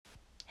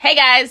Hey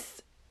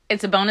guys,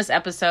 it's a bonus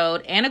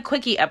episode and a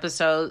quickie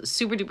episode,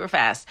 super duper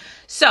fast.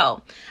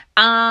 So,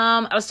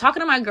 I was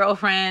talking to my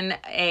girlfriend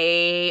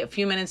a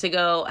few minutes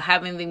ago,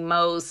 having the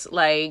most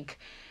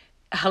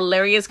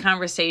hilarious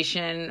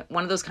conversation.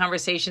 One of those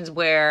conversations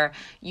where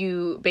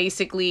you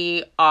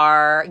basically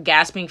are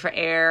gasping for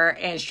air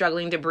and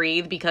struggling to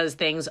breathe because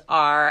things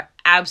are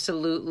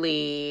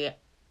absolutely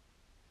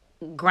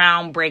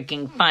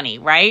groundbreaking funny,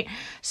 right?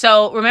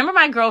 So remember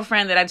my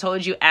girlfriend that I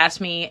told you asked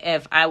me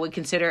if I would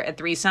consider a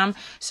threesome?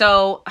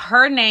 So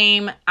her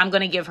name, I'm going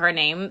to give her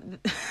name.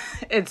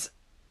 It's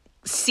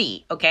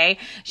C, okay?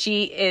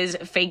 She is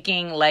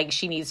faking like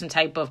she needs some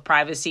type of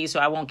privacy,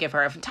 so I won't give her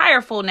her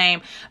entire full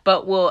name,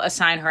 but we'll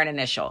assign her an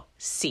initial,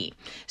 C.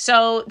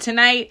 So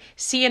tonight,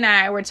 C and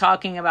I were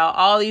talking about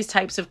all these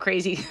types of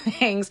crazy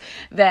things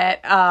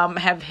that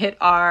have hit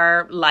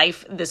our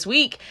life this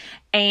week.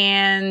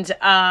 And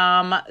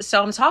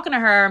so I'm talking to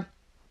her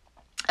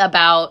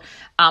about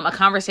a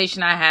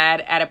conversation I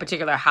had at a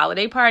particular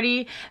holiday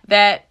party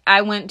that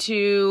I went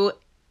to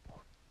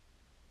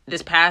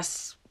this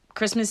past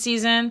Christmas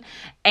season,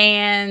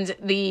 and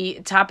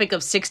the topic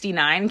of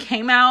 69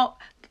 came up,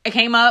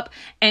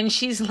 and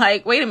she's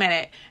like, wait a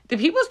minute, do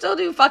people still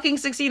do fucking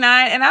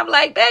 69? And I'm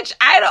like, bitch,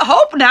 I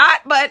hope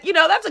not, but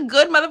that's a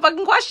good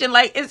motherfucking question.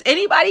 Like, is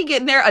anybody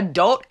getting their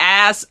adult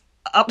ass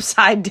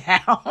upside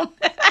down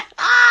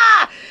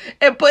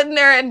and putting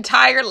their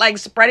entire,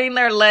 spreading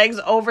their legs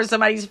over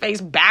somebody's face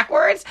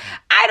backwards?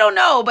 I don't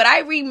know, but I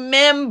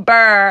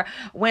remember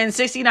when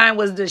 69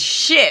 was the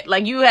shit.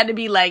 Like, you had to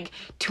be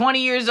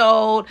 20 years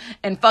old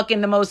and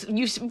fucking the most,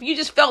 you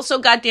just felt so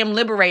goddamn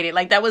liberated.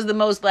 Like, that was the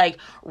most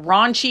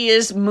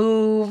raunchiest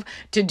move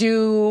to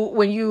do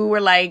when you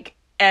were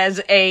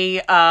as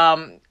a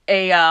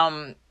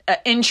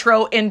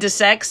intro into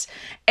sex,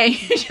 and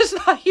you just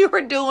thought you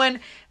were doing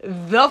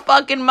the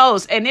fucking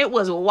most, and it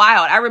was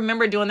wild. I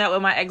remember doing that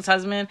with my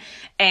ex-husband,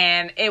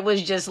 and it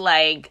was just ooh,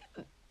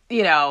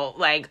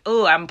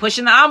 I'm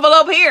pushing the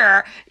envelope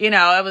here.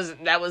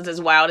 That was as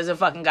wild as it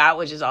fucking got,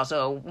 which is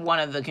also one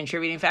of the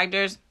contributing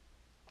factors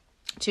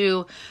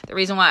to the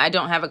reason why I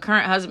don't have a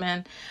current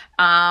husband.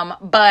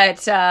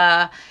 But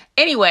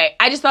anyway,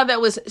 I just thought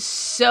that was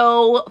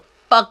so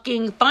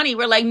fucking funny.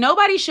 We're like,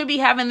 nobody should be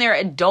having their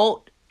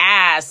adult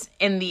ass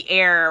in the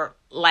air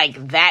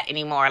like that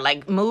anymore.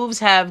 Moves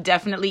have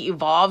definitely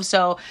evolved.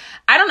 So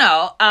I don't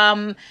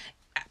know.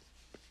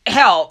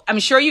 Hell, I'm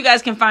sure you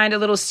guys can find a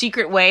little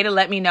secret way to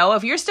let me know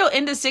if you're still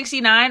into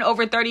 69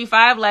 over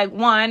 35.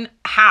 One,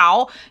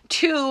 how?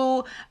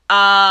 Two,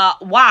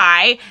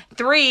 why?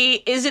 Three,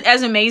 is it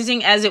as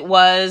amazing as it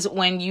was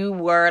when you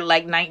were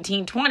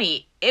 19,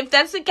 20? If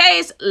that's the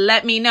case,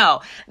 let me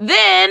know.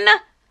 Then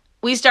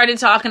we started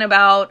talking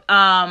about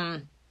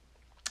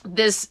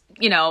this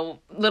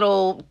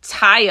little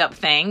tie-up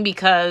thing,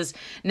 because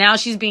now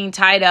she's being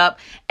tied up,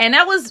 and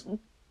that was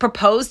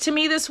proposed to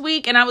me this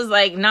week, and I was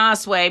like, nah,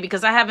 Sway,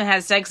 because I haven't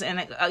had sex in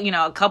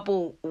a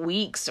couple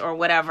weeks or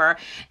whatever,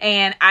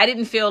 and I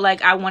didn't feel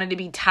like I wanted to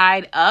be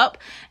tied up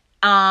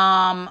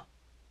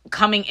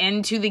coming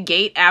into the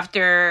gate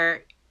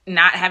after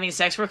not having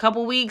sex for a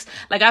couple weeks.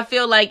 I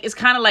feel like it's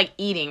kind of like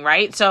eating,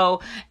 right?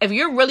 So if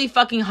you're really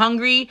fucking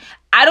hungry,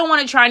 I don't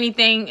want to try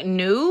anything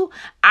new.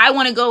 I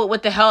want to go with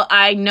what the hell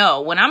I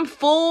know. When I'm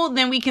full,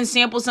 then we can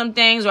sample some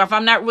things. Or if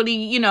I'm not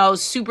really,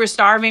 super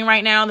starving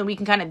right now, then we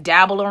can kind of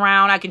dabble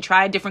around. I can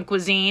try a different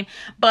cuisine.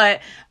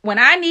 But when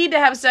I need to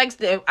have sex,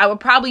 I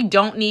would probably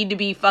don't need to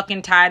be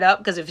fucking tied up.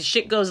 Because if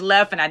shit goes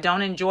left and I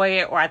don't enjoy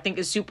it, or I think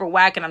it's super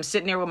whack and I'm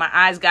sitting there with my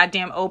eyes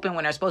goddamn open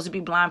when they're supposed to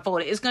be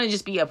blindfolded, it's going to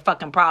just be a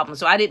fucking problem.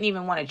 So I didn't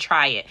even want to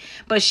try it.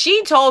 But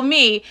she told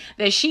me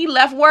that she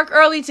left work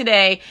early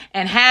today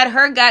and had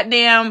her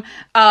goddamn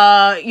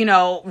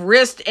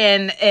wrist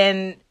and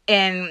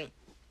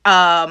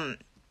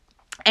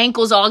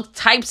ankles all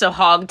types of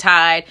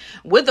hog-tied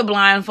with a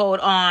blindfold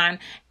on,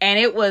 and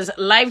it was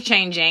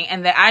life-changing,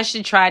 and that I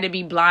should try to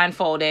be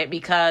blindfolded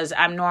because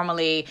I'm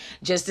normally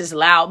just this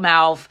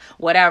loudmouth,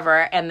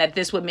 whatever, and that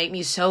this would make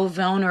me so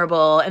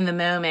vulnerable in the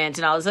moment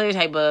and all this other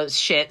type of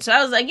shit. So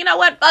I was like, you know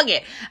what? Fuck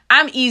it.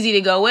 I'm easy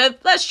to go with.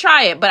 Let's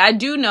try it. But I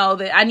do know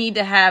that I need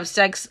to have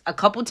sex a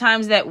couple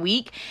times that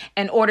week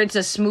in order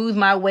to smooth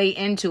my way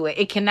into it.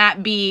 It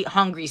cannot be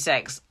hungry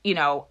sex,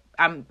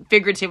 I'm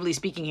figuratively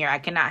speaking here. I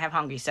cannot have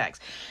hungry sex.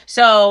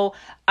 So,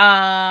 so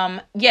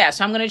I'm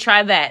going to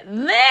try that.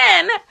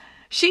 Then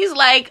she's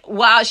like,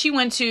 wow, she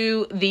went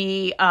to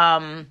the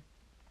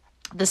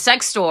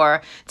sex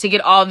store to get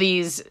all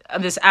this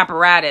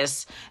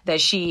apparatus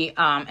that she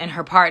and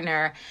her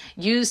partner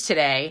used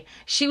today.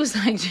 She was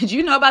like, did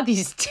you know about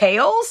these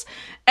tails?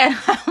 And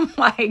I'm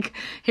like,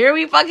 here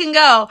we fucking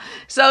go.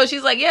 So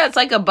she's like, yeah, it's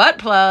like a butt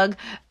plug.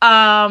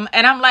 And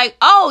I'm like,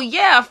 oh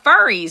yeah,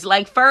 furries.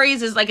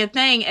 Furries is a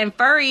thing. And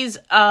furries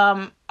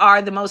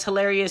are the most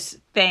hilarious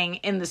thing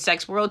in the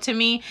sex world to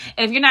me.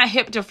 And if you're not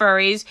hip to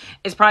furries,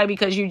 it's probably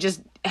because you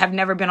just have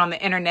never been on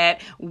the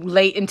internet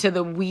late into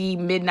the wee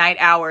midnight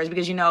hours,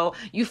 because, you know,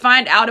 you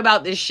find out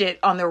about this shit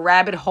on the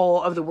rabbit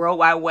hole of the World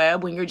Wide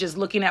Web when you're just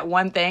looking at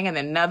one thing and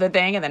then another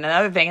thing and then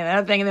another thing and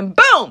another thing, and then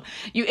boom,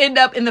 you end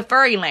up in the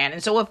furry land.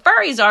 And so what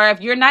furries are,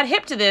 if you're not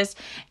hip to this,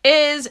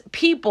 is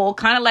people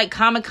kind of like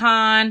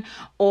Comic-Con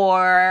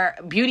or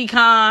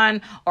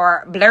BeautyCon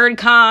or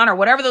BlurredCon or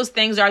whatever those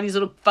things are, these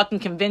little fucking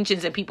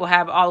conventions that people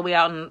have all the way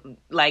out in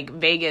like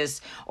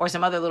Vegas or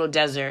some other little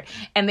desert.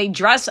 And they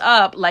dress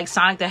up like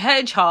Sonic the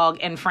Hedgehog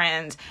and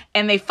friends,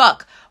 and they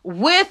fuck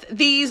with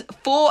these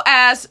full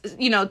ass,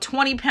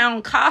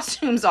 20-pound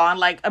costumes on.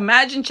 Like,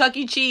 imagine Chuck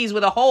E. Cheese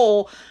with a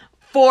hole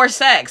for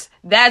sex.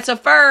 That's a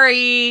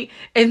furry.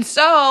 And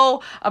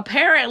so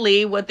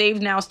apparently what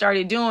they've now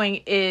started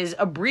doing is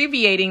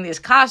abbreviating this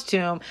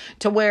costume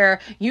to where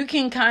you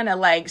can kind of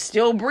like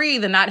still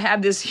breathe and not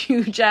have this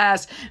huge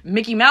ass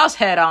Mickey Mouse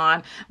head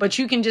on, but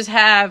you can just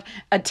have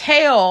a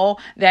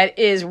tail that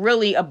is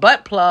really a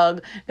butt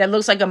plug that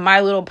looks like a My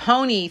Little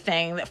Pony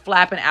thing that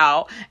flapping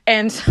out.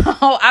 And so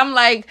I'm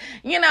like,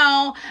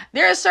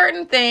 there are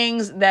certain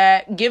things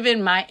that,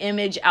 given my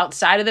image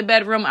outside of the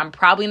bedroom, I'm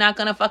probably not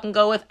going to fucking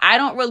go with. I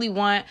don't really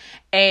want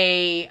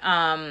a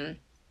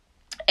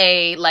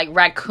like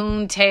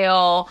raccoon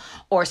tail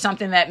or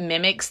something that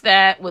mimics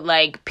that with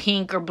like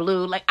pink or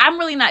blue. Like, I'm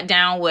really not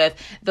down with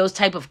those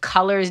type of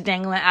colors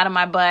dangling out of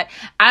my butt.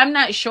 I'm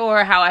not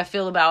sure how I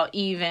feel about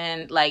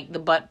even like the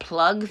butt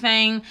plug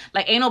thing.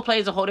 Like, anal play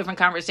is a whole different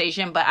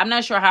conversation, but I'm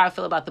not sure how I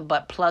feel about the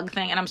butt plug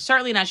thing. And I'm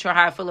certainly not sure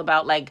how I feel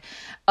about like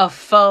a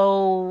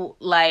faux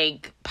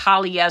like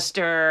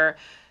polyester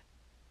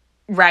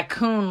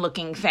raccoon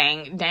looking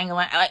thing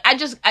dangling. Like, it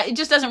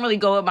just doesn't really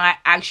go with my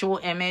actual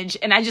image,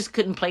 and I just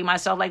couldn't play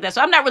myself like that.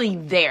 So I'm not really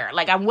there.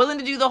 Like, I'm willing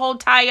to do the whole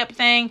tie up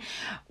thing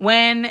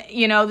when,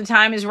 the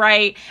time is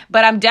right,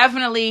 but I'm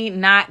definitely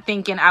not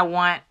thinking I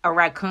want a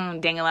raccoon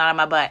dangling out of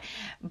my butt.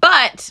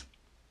 But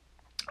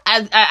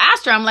I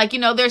asked her, I'm like,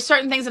 there's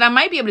certain things that I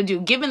might be able to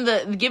do given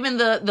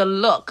the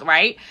look,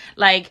 right?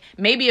 Like,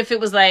 maybe if it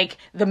was like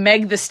the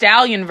Meg the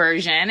Stallion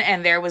version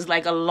and there was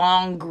like a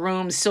long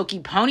groomed silky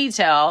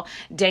ponytail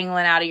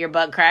dangling out of your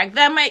butt crack,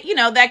 that might,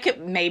 that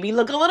could maybe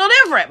look a little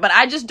different. But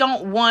I just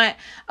don't want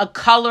a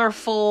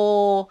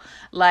colorful,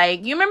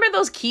 like, you remember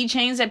those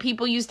keychains that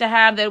people used to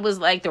have that was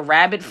like the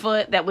rabbit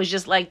foot, that was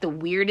just like the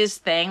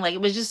weirdest thing? Like,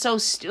 it was just so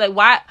like,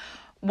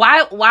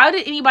 why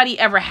did anybody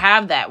ever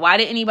have that? Why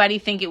did anybody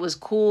think it was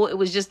cool? It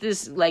was just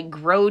this like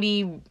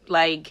grody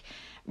like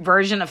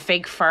version of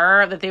fake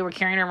fur that they were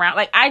carrying around.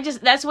 Like,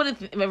 that's what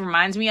it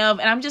reminds me of,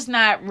 and I'm just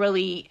not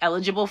really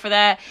eligible for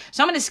that.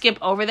 So I'm going to skip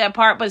over that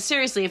part. But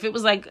seriously, if it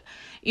was like,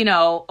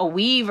 a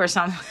weave or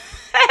something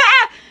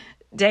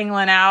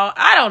dangling out,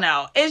 I don't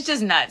know. It's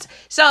just nuts.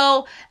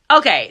 So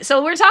okay,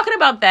 so we're talking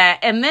about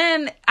that, and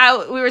then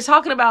we were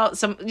talking about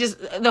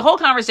the whole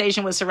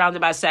conversation was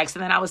surrounded by sex,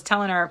 and then I was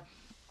telling her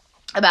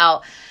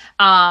about,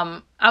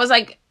 I was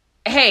like,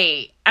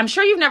 hey, I'm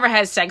sure you've never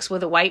had sex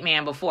with a white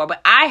man before, but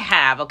I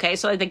have, okay?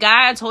 So like the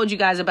guy I told you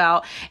guys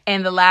about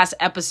in the last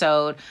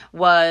episode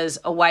was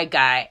a white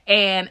guy.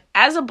 And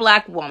as a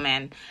black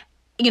woman,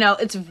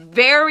 it's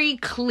very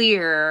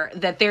clear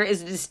that there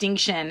is a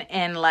distinction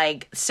in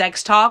like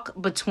sex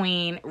talk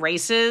between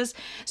races.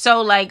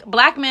 So like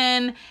black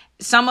men,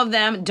 some of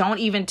them don't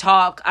even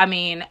talk. I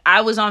mean,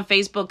 I was on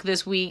Facebook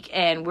this week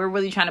and we're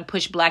really trying to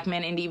push black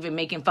men into even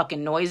making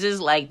fucking noises.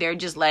 Like, they're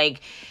just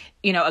like,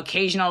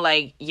 occasional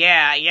like,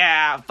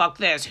 yeah, fuck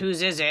this,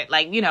 whose is it?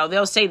 Like,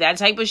 they'll say that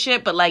type of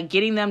shit, but like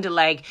getting them to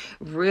like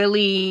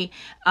really,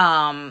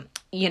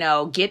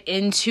 get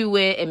into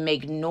it and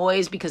make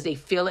noise because they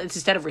feel it,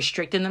 instead of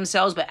restricting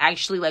themselves, but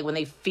actually like when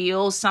they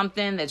feel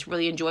something that's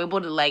really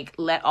enjoyable, to like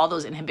let all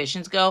those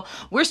inhibitions go.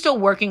 We're still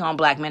working on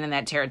black men in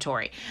that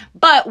territory.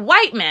 But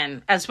white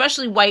men,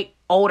 especially white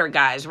older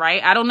guys,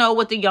 right? I don't know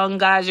what the young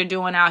guys are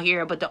doing out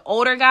here, but the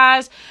older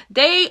guys,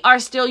 they are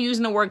still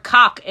using the word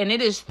cock, and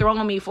it is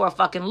throwing me for a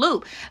fucking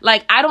loop.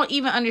 Like, I don't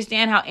even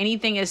understand how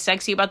anything is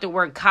sexy about the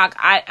word cock.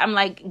 I'm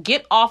like,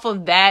 get off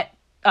of that.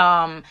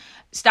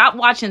 Stop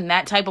watching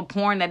that type of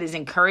porn that is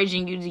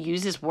encouraging you to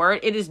use this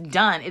word. It is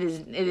done. It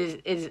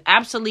is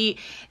absolutely,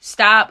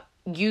 stop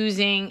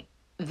using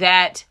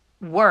that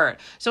word.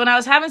 So when I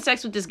was having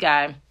sex with this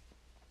guy,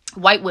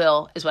 White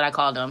Will is what I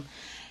called him.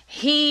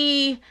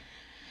 We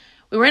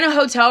were in a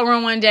hotel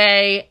room one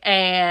day,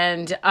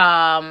 and,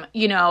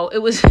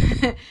 it was,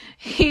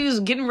 he was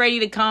getting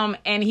ready to come,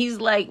 and he's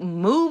like,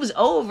 moves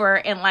over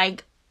and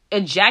like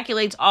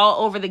ejaculates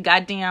all over the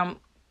goddamn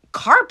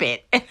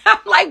carpet. And I'm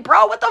like,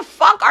 bro, what the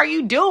fuck are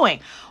you doing?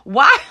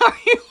 Why are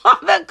you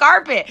on the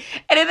carpet?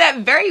 And in that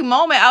very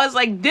moment, I was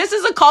like, this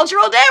is a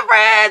cultural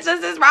difference.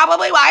 This is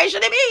probably why I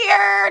shouldn't be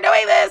here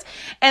doing this.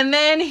 And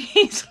then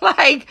he's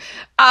like,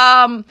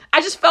 I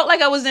just felt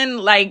like I was in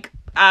like,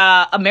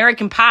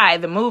 American Pie,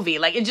 the movie.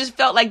 Like, it just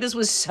felt like this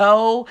was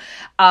so,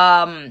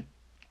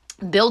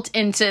 built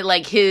into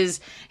like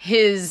his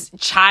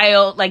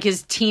child, like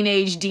his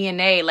teenage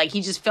DNA. Like,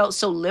 he just felt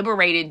so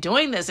liberated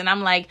doing this. And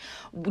I'm like,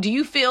 Do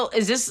you feel,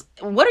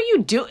 what are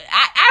you doing?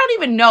 I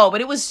don't even know, but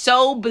it was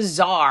so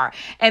bizarre.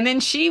 And then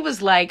she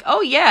was like,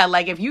 oh yeah,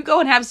 like if you go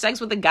and have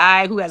sex with a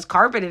guy who has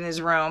carpet in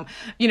his room,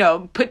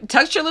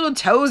 touch your little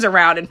toes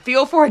around and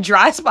feel for a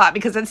dry spot,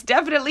 because that's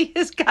definitely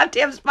his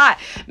goddamn spot.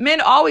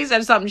 Men always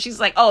have something. She's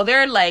like, oh,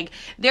 they're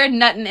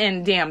nutting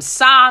in damn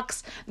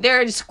socks.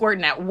 They're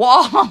squirting at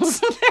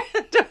walls.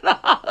 They're doing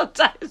all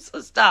types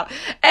of stuff.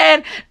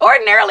 And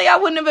ordinarily I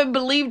wouldn't have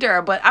believed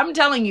her, but I'm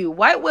telling you,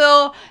 White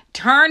Will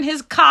turned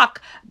his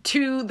cock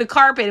to the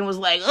carpet and was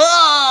like,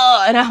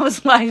 oh, and I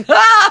was like,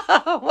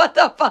 what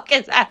the fuck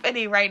is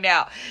happening right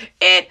now?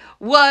 It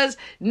was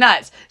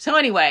nuts. So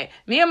anyway,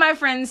 me and my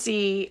friend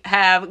C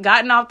have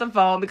gotten off the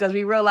phone because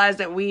we realized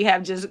that we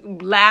have just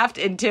laughed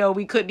until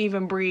we couldn't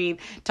even breathe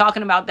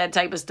talking about that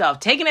type of stuff.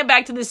 Taking it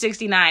back to the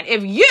 69.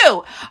 If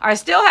you are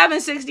still having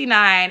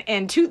 69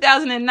 in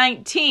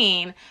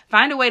 2019,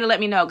 find a way to let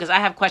me know, because I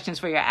have questions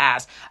for your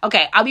ass.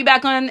 Okay, I'll be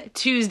back on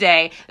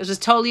Tuesday. This was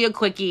totally a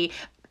quickie.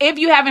 If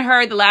you haven't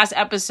heard the last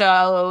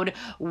episode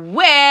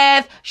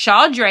with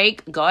Shaw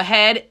Drake, go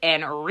ahead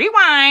and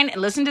rewind and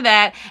listen to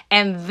that.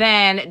 And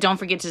then don't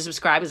forget to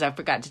subscribe, as I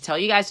forgot to tell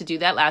you guys to do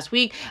that last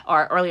week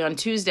or earlier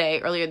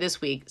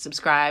this week.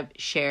 Subscribe,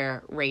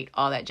 share, rate,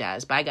 all that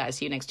jazz. Bye, guys.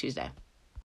 See you next Tuesday.